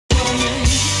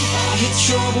hit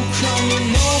trouble coming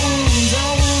over and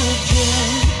over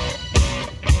again.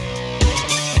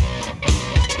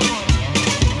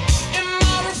 In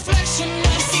my reflection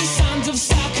I see signs of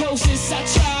psychosis. I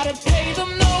try to pay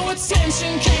them no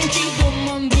attention, can't keep them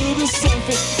under the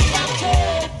surface. If I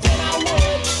could, then I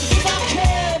would. If I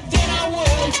could, then I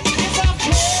would. If I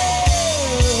could.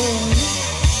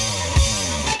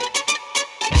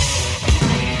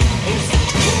 If I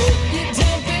could, you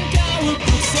don't think I would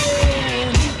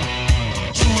pretend.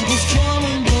 Trouble's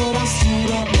coming, but I still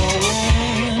don't know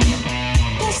when.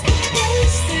 That's the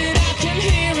voice that I can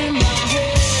hear in my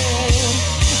head.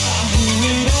 I hear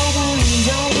it over and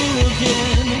over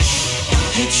again. I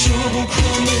hate trouble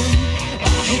coming.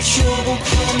 I hate trouble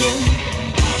coming.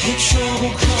 I hate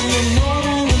trouble coming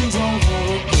over and over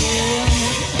again.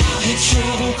 I hate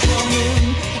trouble coming.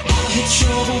 I hate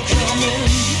trouble coming.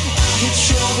 I hate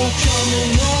trouble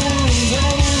coming over and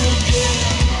over again.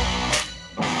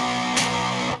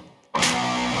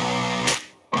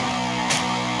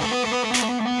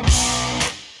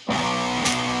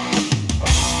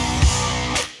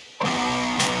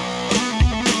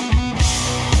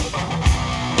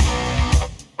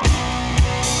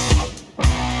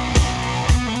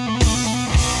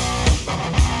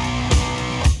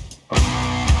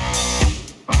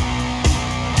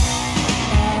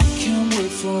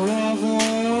 Forever,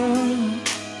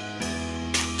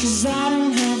 'cause I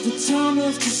don't have the time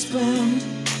left to spend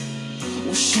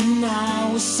wishing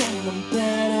I was someone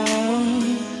better,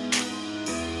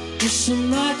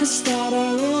 wishing I could start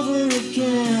all over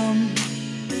again.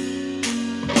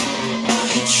 I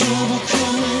hate trouble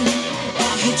coming.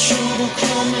 I hate trouble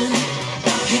coming.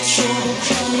 I hate trouble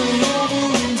coming over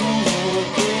and over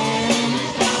again.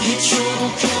 I hate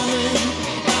trouble coming.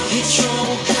 I hate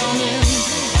trouble coming.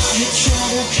 I hate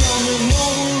trouble coming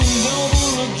over and over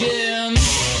again.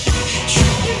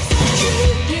 If I could,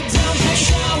 you don't think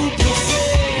I would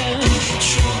pretend.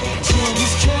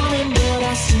 Trouble's coming, but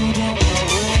I still don't know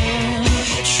when.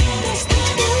 That's the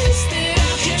voice that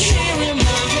I can hear in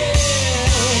my head.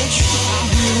 I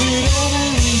hear it over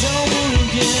and over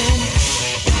again.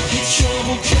 I hate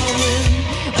trouble coming.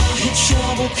 I hate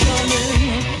trouble coming.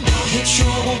 I hate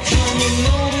trouble coming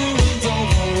over and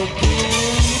over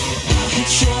again. I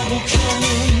hate trouble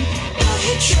coming. I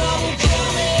hate trouble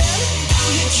coming. I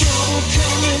hate trouble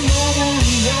coming over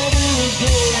and over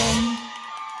again.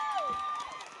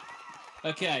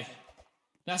 Okay,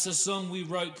 that's a song we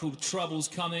wrote called Trouble's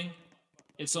Coming.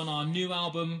 It's on our new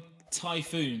album,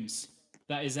 Typhoons.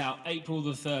 That is out April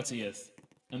the 30th.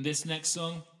 And this next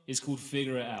song is called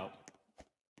Figure It Out.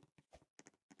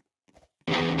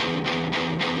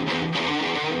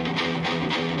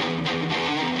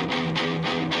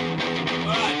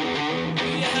 Alright, put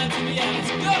your hands in the air,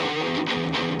 let's go!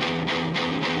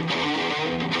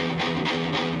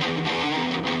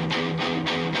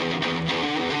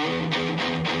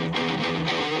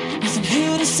 Nothing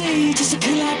here to see, just a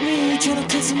kid like me trying to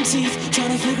cut some teeth,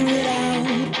 trying to figure it out.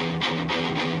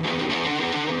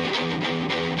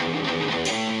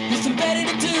 Nothing better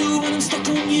to do when I'm stuck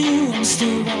on you. I'm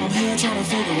still while I'm here trying to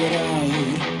figure it out.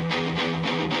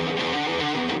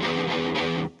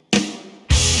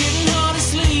 Getting hard to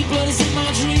sleep, blood is in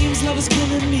my dreams, love is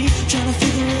killing me, trying to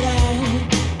figure it out.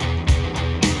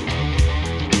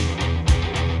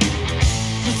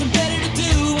 Nothing better to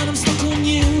do when I'm stuck on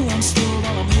you. I'm still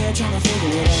while I'm here trying to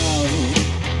figure it out.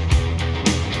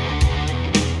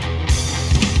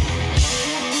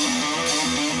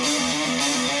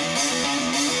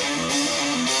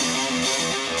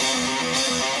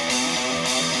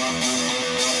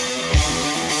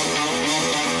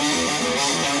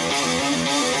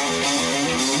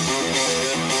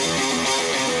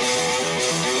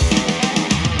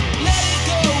 Let it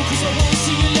go, 'cause I won't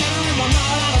see you later in my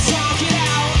mind. I'll talk it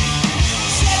out.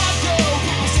 Said I'd go,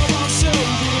 put myself on show,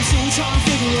 but I'm still trying to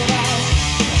figure it out.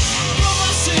 Put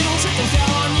my single trip and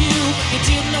fell on you. You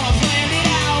didn't know I planned it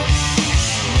out.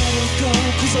 Let it go,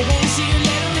 'cause I won't see you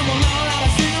later in my mind.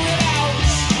 I'll figure it out.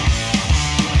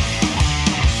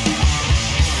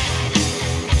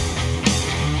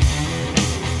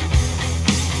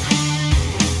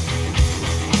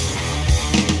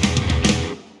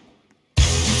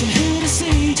 Nothing here to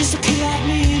see, just a kid like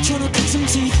me trying to cut some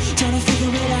teeth, trying to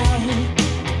figure it out.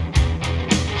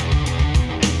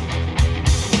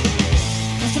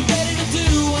 Nothing better to do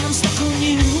when I'm stuck on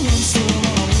you. I'm still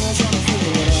on here trying to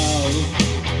figure it out.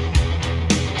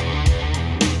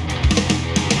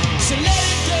 So let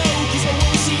it go, 'cause I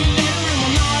won't see you later in my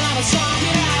night. I'll talk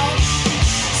it out.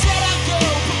 Said I'd go,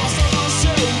 put myself on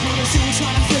show, but I'm still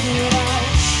trying to figure it out.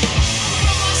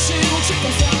 Put my single trip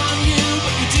and fell on you,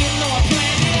 but you didn't know I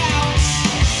planned it out.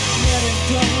 Let it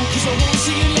go, 'cause I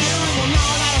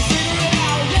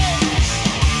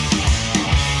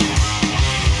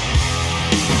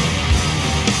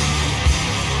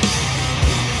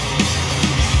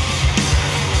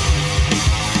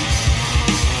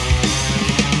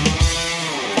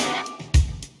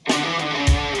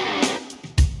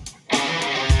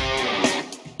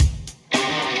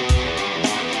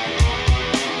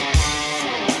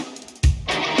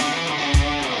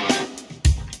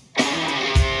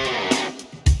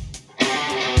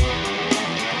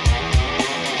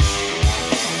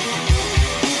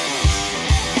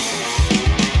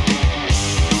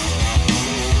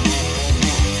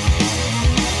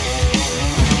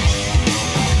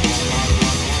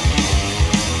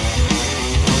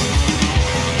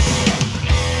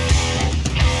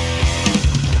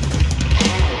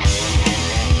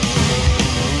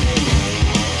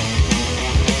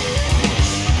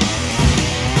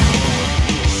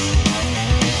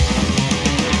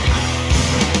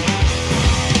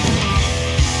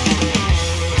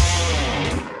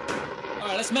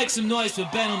some noise for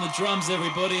Ben on the drums,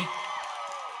 everybody.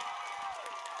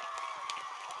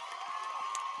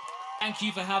 Thank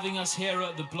you for having us here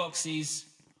at the Bloxys.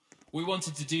 We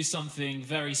wanted to do something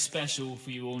very special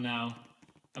for you all now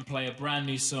and play a brand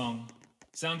new song.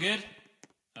 Sound good?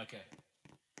 Okay.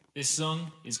 This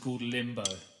song is called Limbo.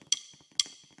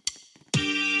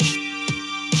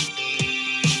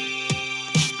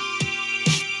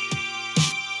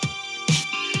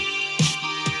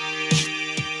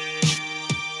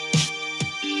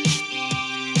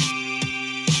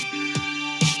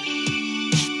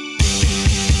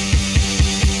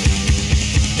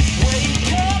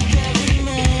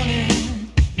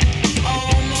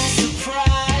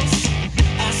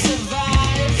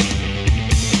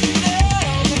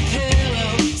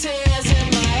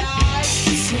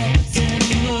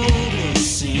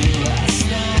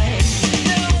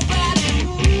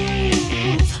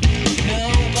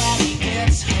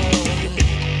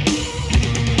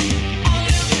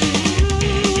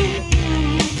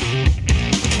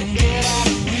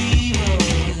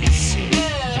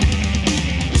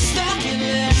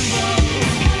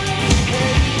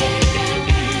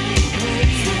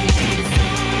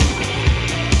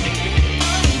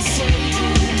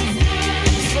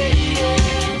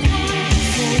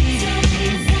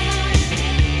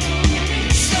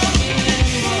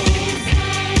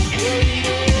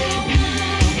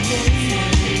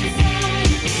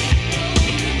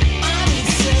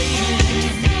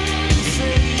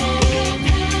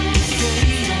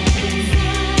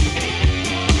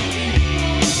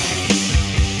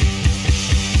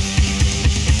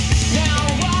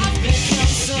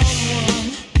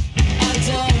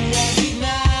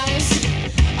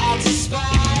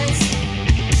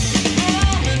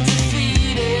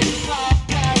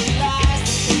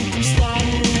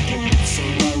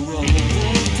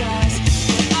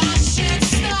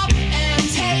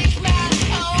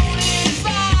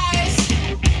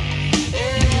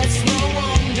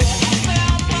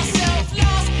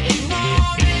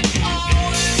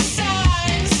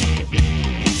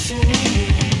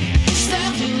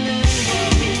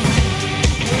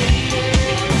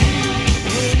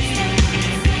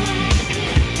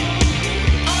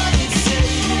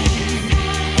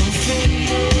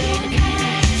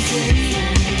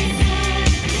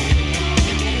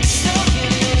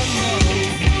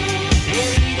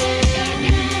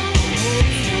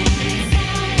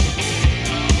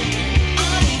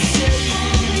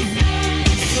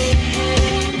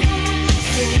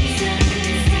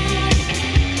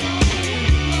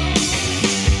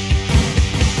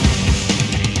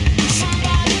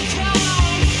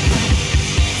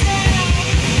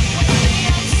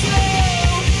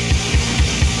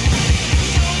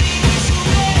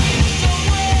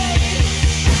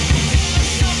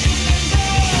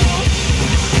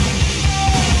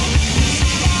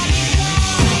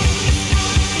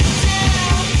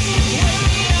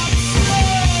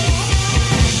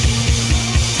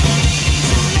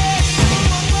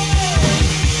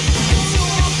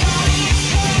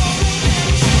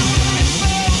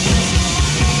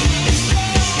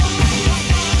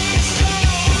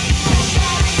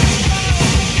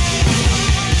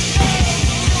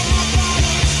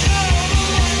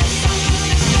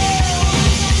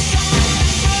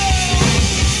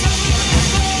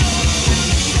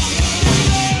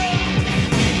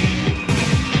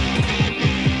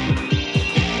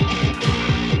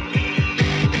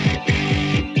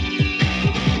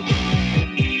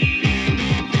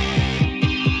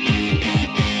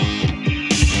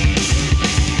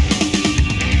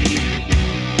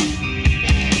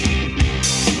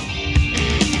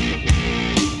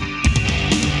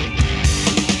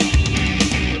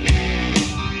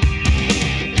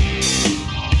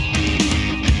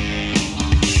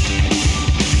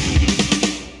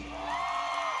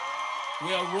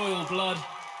 We are royal blood.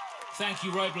 Thank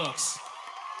you, Roblox.